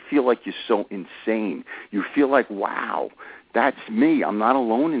 You don't feel like you're so insane. You feel like, wow, that's me. I'm not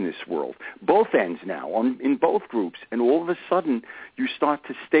alone in this world. Both ends now, in both groups. And all of a sudden, you start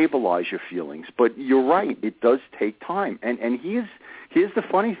to stabilize your feelings. But you're right, it does take time. And here's the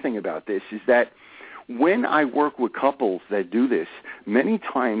funny thing about this is that when I work with couples that do this, many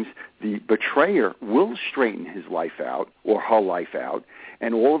times the betrayer will straighten his life out or her life out,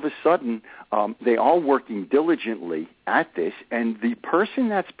 and all of a sudden they are working diligently at this, and the person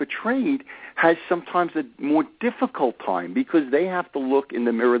that's betrayed has sometimes a more difficult time because they have to look in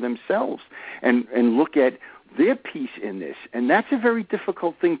the mirror themselves and look at their piece in this, and that's a very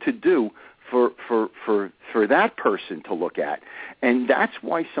difficult thing to do for that person to look at. And that's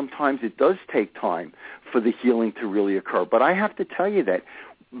why sometimes it does take time for the healing to really occur. But I have to tell you that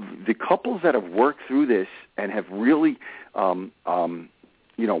the couples that have worked through this and have really,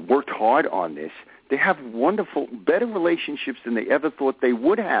 worked hard on this, they have wonderful, better relationships than they ever thought they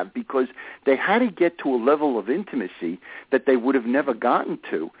would have because they had to get to a level of intimacy that they would have never gotten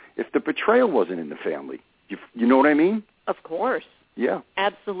to if the betrayal wasn't in the family. You know what I mean? Of course. Yeah.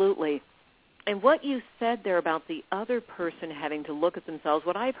 Absolutely. And what you said there about the other person having to look at themselves,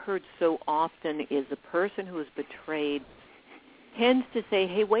 what I've heard so often is the person who is betrayed tends to say,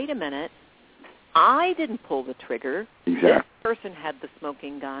 hey, wait a minute, I didn't pull the trigger. Exactly. This person had the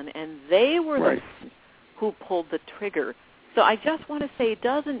smoking gun, and they were the one who pulled the trigger. So I just want to say it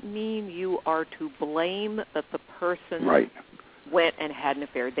doesn't mean you are to blame that the person went and had an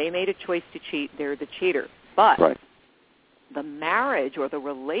affair. They made a choice to cheat. They're the cheater. But the marriage or the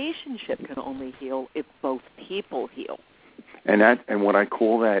relationship can only heal if both people heal. And what I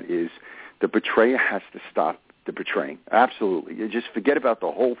call that is the betrayer has to stop the betraying. Absolutely. You just forget about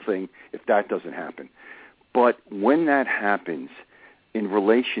the whole thing if that doesn't happen. But when that happens in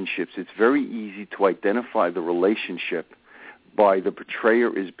relationships, it's very easy to identify the relationship by the betrayer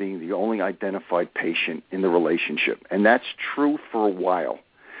as being the only identified patient in the relationship. And that's true for a while.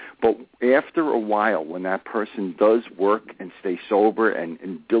 But after a while, when that person does work and stay sober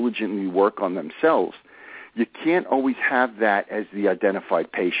and diligently work on themselves, you can't always have that as the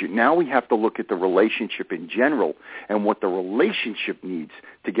identified patient. Now we have to look at the relationship in general and what the relationship needs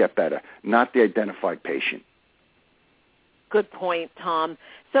to get better, not the identified patient. Good point, Tom.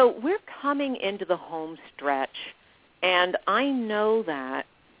 So we're coming into the home stretch, and I know that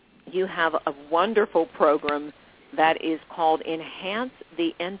you have a wonderful program that is called Enhance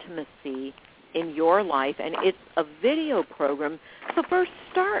the Intimacy in Your Life, and it's a video program. So first,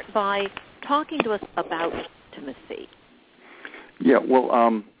 start by talking to us about intimacy. Yeah, well,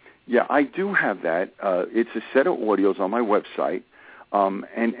 I do have that. It's a set of audios on my website,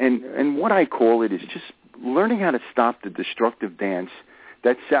 and what I call it is just learning how to stop the destructive dance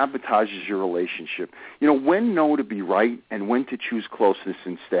that sabotages your relationship. You know, when know to be right and when to choose closeness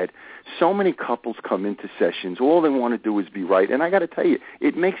instead. So many couples come into sessions, all they want to do is be right. And I got to tell you,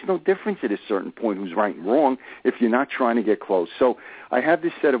 it makes no difference at a certain point who's right and wrong if you're not trying to get close. So I have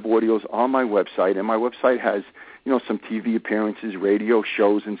this set of audios on my website, and my website has, you know, some TV appearances, radio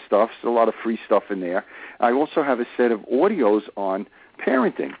shows and stuff. So a lot of free stuff in there. I also have a set of audios on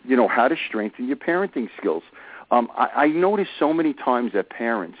parenting, you know, how to strengthen your parenting skills. I notice so many times that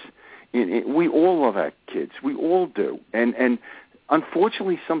parents, we all love our kids. We all do. And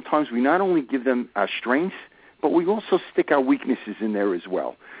unfortunately, sometimes we not only give them our strengths, but we also stick our weaknesses in there as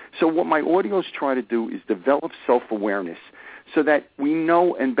well. So what my audios try to do is develop self-awareness so that we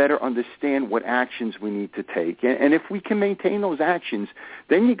know and better understand what actions we need to take. And if we can maintain those actions,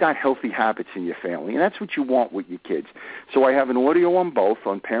 then you got healthy habits in your family, and that's what you want with your kids. So I have an audio on both,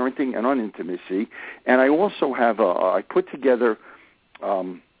 on parenting and on intimacy, and I also have I put together a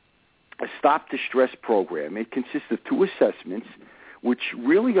Stop the Stress program. It consists of 2 assessments, which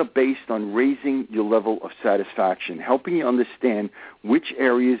really are based on raising your level of satisfaction, helping you understand which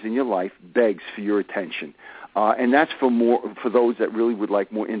areas in your life begs for your attention. And that's for those that really would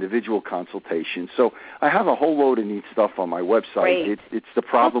like more individual consultation. So I have a whole load of neat stuff on my website. Great. It's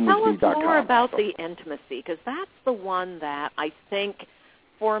theproblemwithme.com. Tell us more about the intimacy, because that's the one that I think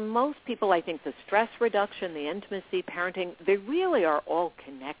for most people, I think the stress reduction, the intimacy, parenting, they really are all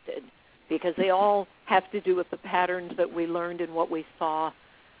connected because they all have to do with the patterns that we learned and what we saw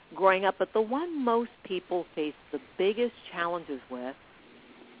growing up. But the one most people face the biggest challenges with,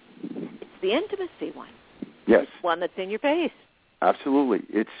 it's the intimacy one. Yes. It's one that's in your face. Absolutely.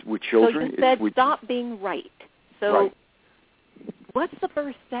 It's with children. So you said stop being right. So right. What's the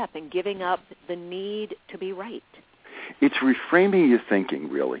first step in giving up the need to be right? It's reframing your thinking,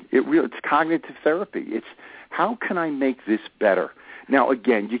 really. It's cognitive therapy. It's how can I make this better? Now,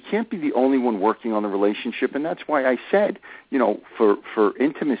 again, you can't be the only one working on the relationship, and that's why I said, you know, for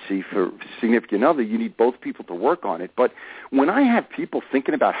intimacy, for significant other, you need both people to work on it. But when I have people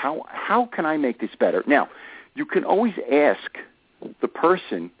thinking about how can I make this better? Now, you can always ask the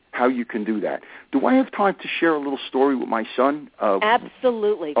person how you can do that. Do I have time to share a little story with my son?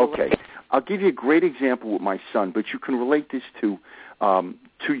 Absolutely. Okay. I'll give you a great example with my son, but you can relate this to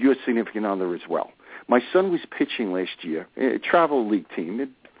your significant other as well. My son was pitching last year, a travel league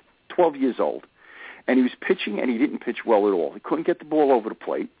team, 12 years old, and he was pitching, and he didn't pitch well at all. He couldn't get the ball over the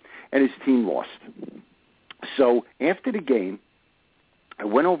plate, and his team lost. So after the game, I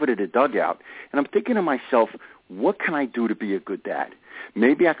went over to the dugout, and I'm thinking to myself, what can I do to be a good dad?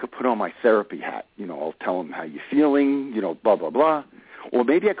 Maybe I could put on my therapy hat. You know, I'll tell him how you're feeling, you know, blah, blah, blah. Or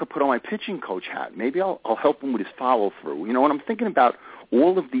maybe I could put on my pitching coach hat. Maybe I'll help him with his follow-through. You know, and I'm thinking about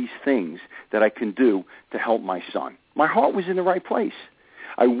all of these things that I can do to help my son. My heart was in the right place.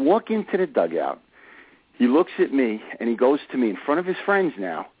 I walk into the dugout. He looks at me, and he goes to me in front of his friends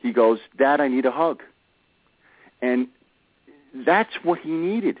now. He goes, Dad, I need a hug. And that's what he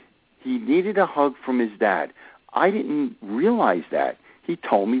needed. He needed a hug from his dad. I didn't realize that. He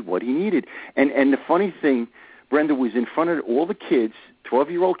told me what he needed. And the funny thing, Brenda, was in front of all the kids,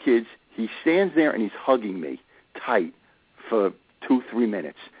 12-year-old kids. He stands there, and he's hugging me tight for 2-3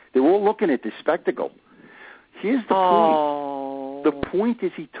 minutes. They're all looking at this spectacle. Here's the point. The point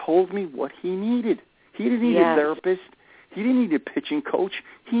is he told me what he needed. He didn't need a therapist. He didn't need a pitching coach.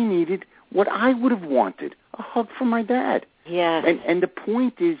 He needed what I would have wanted, a hug from my dad. Yes. And the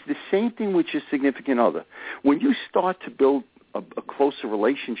point is the same thing with your significant other. When you start to build a closer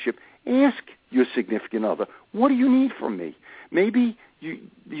relationship, ask your significant other, what do you need from me? Maybe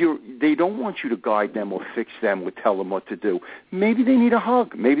they don't want you to guide them or fix them or tell them what to do. Maybe they need a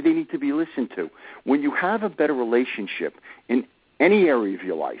hug. Maybe they need to be listened to. When you have a better relationship in any area of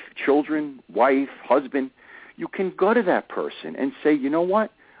your life, children, wife, husband, you can go to that person and say, you know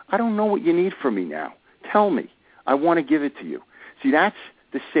what? I don't know what you need from me now. Tell me. I want to give it to you. See, that's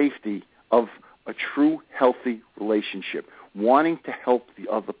the safety of a true, healthy relationship, wanting to help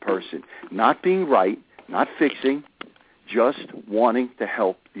the other person, not being right, not fixing, just wanting to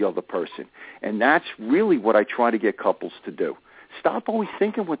help the other person. And that's really what I try to get couples to do. Stop always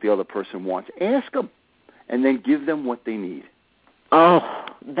thinking what the other person wants. Ask them, and then give them what they need. Oh,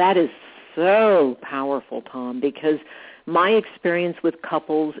 that is so powerful, Tom, because my experience with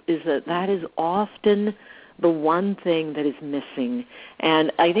couples is that is often the one thing that is missing.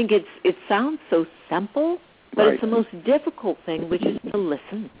 And I think it sounds so simple, but It's the most difficult thing, which is to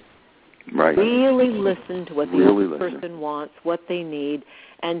listen. Right. Really listen to what the other person wants, what they need,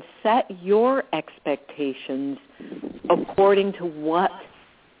 and set your expectations according to what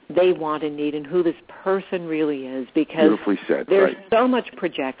they want and need and who this person really is, because beautifully said, there's right. so much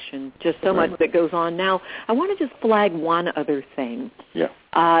projection, just so right. much that goes on. Now, I want to just flag one other thing. Yeah.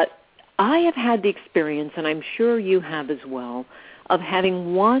 I have had the experience, and I'm sure you have as well, of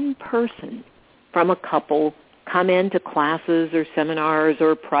having one person from a couple come into classes or seminars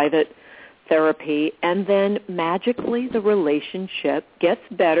or private therapy, and then magically the relationship gets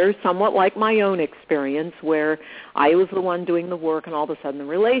better, somewhat like my own experience where I was the one doing the work and all of a sudden the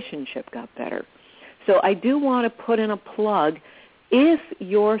relationship got better. So I do want to put in a plug. If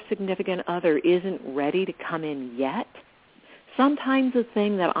your significant other isn't ready to come in yet, sometimes the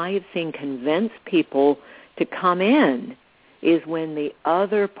thing that I have seen convince people to come in is when the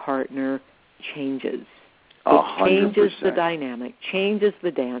other partner changes. It changes 100%. the dynamic, changes the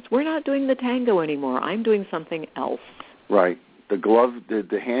dance. We're not doing the tango anymore. I'm doing something else. Right. The glove,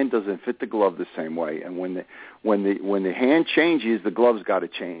 the hand doesn't fit the glove the same way, and when the hand changes, the glove's got to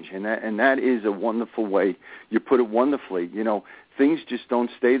change, and that is a wonderful way. You put it wonderfully. You know, things just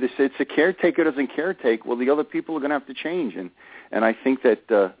don't stay the same. It's a caretaker doesn't caretake. Well, the other people are going to have to change, and I think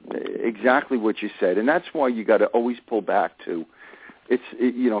that exactly what you said, and that's why you got to always pull back to. It's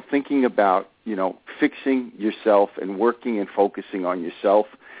thinking about fixing yourself and working and focusing on yourself.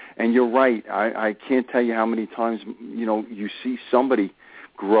 And you're right. I can't tell you how many times you see somebody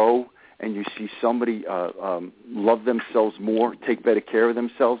grow and you see somebody love themselves more, take better care of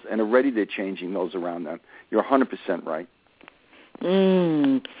themselves, and already they're changing those around them. You're 100% right.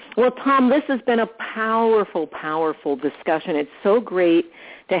 Well, Tom, this has been a powerful, powerful discussion. It's so great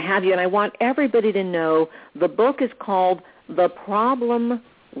to have you, and I want everybody to know the book is called The Problem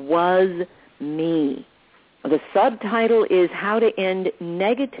Was Me. The subtitle is How to End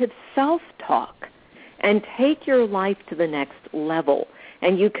Negative Self-Talk and Take Your Life to the Next Level.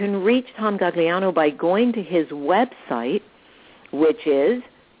 And you can reach Tom Gagliano by going to his website, which is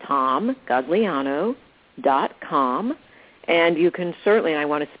tomgagliano.com. And you can certainly, and I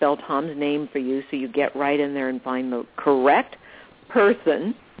want to spell Tom's name for you so you get right in there and find the correct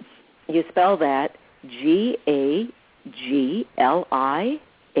person. You spell that Gagliano.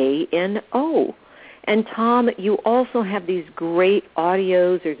 And Tom, you also have these great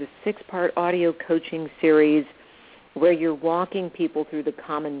audios. There's a 6-part audio coaching series where you're walking people through the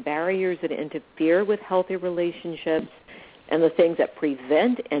common barriers that interfere with healthy relationships and the things that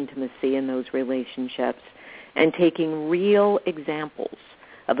prevent intimacy in those relationships, and taking real examples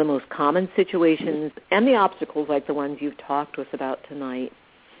of the most common situations and the obstacles like the ones you've talked to us about tonight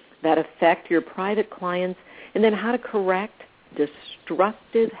that affect your private clients, and then how to correct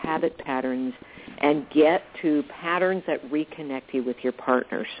destructive habit patterns and get to patterns that reconnect you with your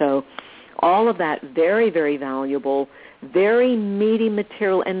partner. So all of that very, very valuable, very meaty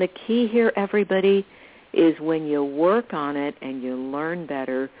material. And the key here, everybody, is when you work on it and you learn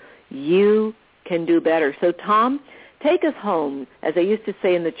better, you can do better. So, Tom, take us home. As I used to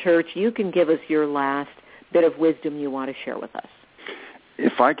say in the church, you can give us your last bit of wisdom you want to share with us.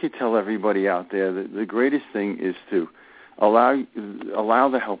 If I could tell everybody out there that the greatest thing is to allow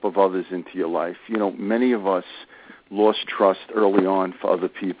the help of others into your life. Many of us lost trust early on for other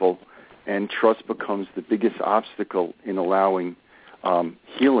people, and trust becomes the biggest obstacle in allowing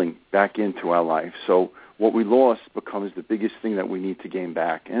healing back into our life. So what we lost becomes the biggest thing that we need to gain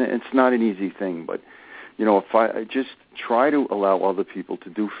back. And it's not an easy thing, but, if I just try to allow other people to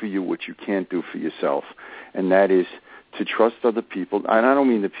do for you what you can't do for yourself, and that is to trust other people. And I don't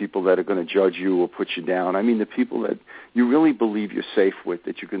mean the people that are going to judge you or put you down. I mean the people that you really believe you're safe with,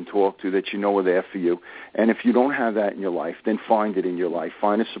 that you can talk to, that you know are there for you. And if you don't have that in your life, then find it in your life.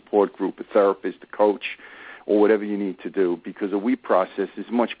 Find a support group, a therapist, a coach, or whatever you need to do, because a we process is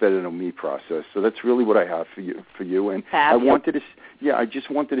much better than a me process. So that's really what I have for you. And I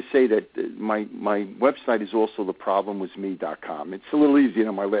just wanted to say that my website is also theproblemwasme.com. It's a little easier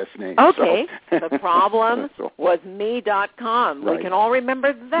than my last name. Okay, so. theproblemwasme.com. Right. We can all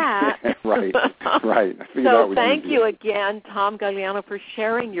remember that. Right. So thank you again, Tom Gagliano, for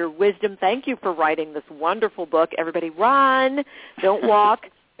sharing your wisdom. Thank you for writing this wonderful book. Everybody run, don't walk.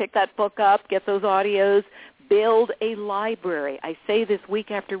 Pick that book up, get those audios, build a library. I say this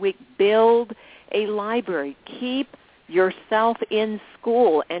week after week, build a library. Keep yourself in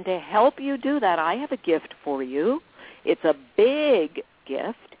school. And to help you do that, I have a gift for you. It's a big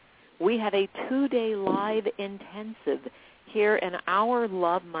gift. We have a 2-day live intensive here in our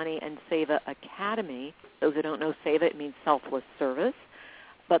Love, Money, and Seva Academy. Those who don't know Seva, it means selfless service.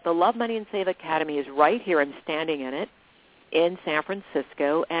 But the Love, Money, and Seva Academy is right here. I'm standing in it, in San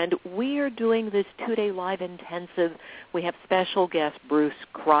Francisco, and we are doing this 2-day live intensive. We have special guest Bruce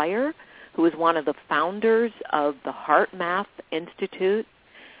Cryer, who is one of the founders of the Heart Math Institute,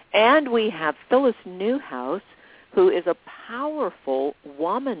 And we have Phyllis Newhouse, who is a powerful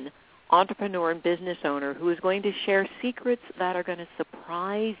woman entrepreneur and business owner who is going to share secrets that are going to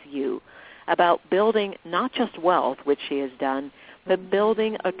surprise you about building not just wealth, which she has done, but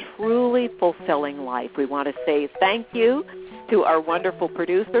building a truly fulfilling life. We want to say thank you to our wonderful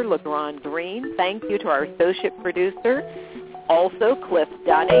producer, LeGrand Green. Thank you to our associate producer, also Cliff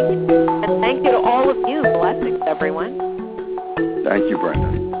Dunning. And thank you to all of you. Blessings, everyone. Thank you,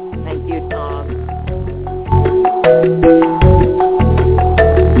 Brenda. Thank you, Tom.